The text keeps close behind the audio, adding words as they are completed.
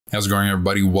How's it going,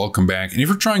 everybody? Welcome back. And if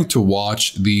you're trying to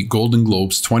watch the Golden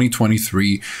Globes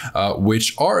 2023,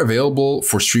 which are available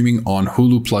for streaming on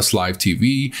Hulu Plus Live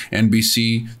TV,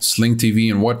 NBC, Sling TV,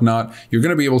 and whatnot, you're going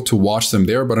to be able to watch them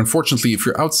there. But unfortunately, if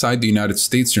you're outside the United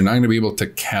States, you're not going to be able to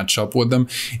catch up with them.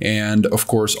 And of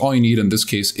course, all you need in this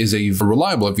case is a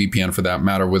reliable VPN for that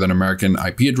matter with an American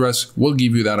IP address. We'll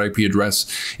give you that IP address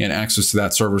and access to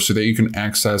that server so that you can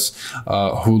access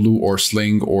Hulu or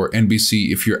Sling or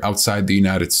NBC if you're outside the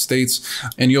United States,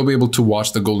 and you'll be able to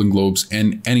watch the Golden Globes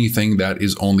and anything that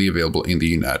is only available in the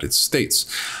United States.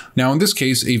 Now, in this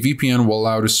case, a VPN will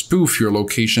allow to spoof your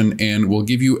location and will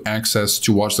give you access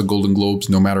to watch the Golden Globes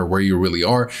no matter where you really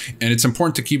are. And it's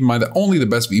important to keep in mind that only the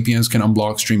best VPNs can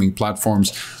unblock streaming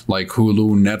platforms like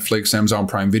Hulu, Netflix, Amazon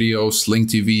Prime Video, Sling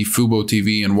TV, Fubo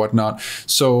TV, and whatnot.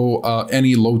 So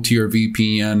any low-tier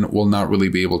VPN will not really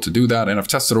be able to do that. And I've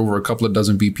tested over a couple of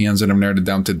dozen VPNs and I've narrowed it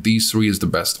down to these three as the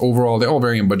best overall. They all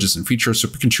vary in budgets and features, so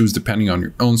you can choose depending on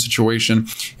your own situation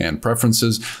and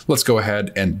preferences. Let's go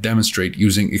ahead and demonstrate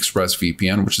using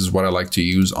ExpressVPN, which is what I like to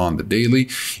use on the daily,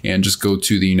 and just go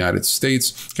to the United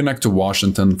States, connect to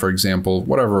Washington, for example.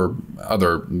 Whatever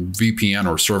other VPN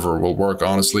or server will work.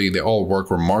 Honestly, they all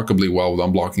work remarkably well with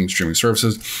unblocking streaming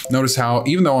services. Notice how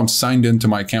even though I'm signed into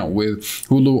my account with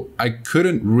Hulu, I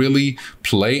couldn't really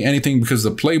play anything because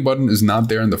the play button is not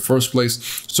there in the first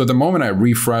place. So the moment I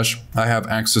refresh, I have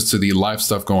access to the live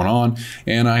stuff going on,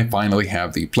 and I finally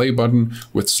have the play button.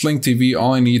 With Sling TV,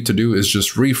 all I need to do is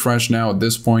just refresh now at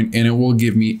this point, and it will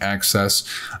give me access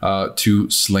to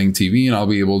Sling TV, and I'll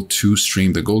be able to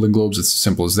stream the Golden Globes. It's as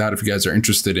simple as that. If you guys are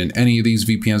interested in any of these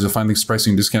VPNs, you'll find links,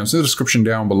 pricing, discounts in the description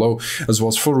down below, as well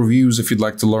as full reviews if you'd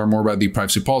like to learn more about the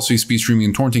privacy policy, speed streaming,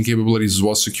 and torrenting capabilities, as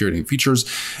well as security and features.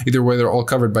 Either way, they're all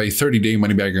covered by a 30-day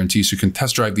money-back guarantee, so you can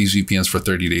test drive these VPNs for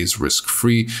 30 days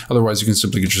risk-free. Otherwise, you can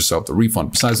simply get yourself the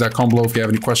refund. Besides that, comment below if you have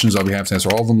any questions. I'll be happy to answer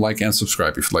all of them. Like and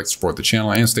subscribe if you'd like to support the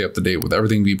channel and stay up to date with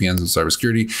everything VPNs and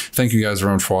cybersecurity. Thank you guys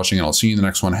very much for watching, and I'll see you in the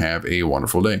next one. Have a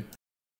wonderful day.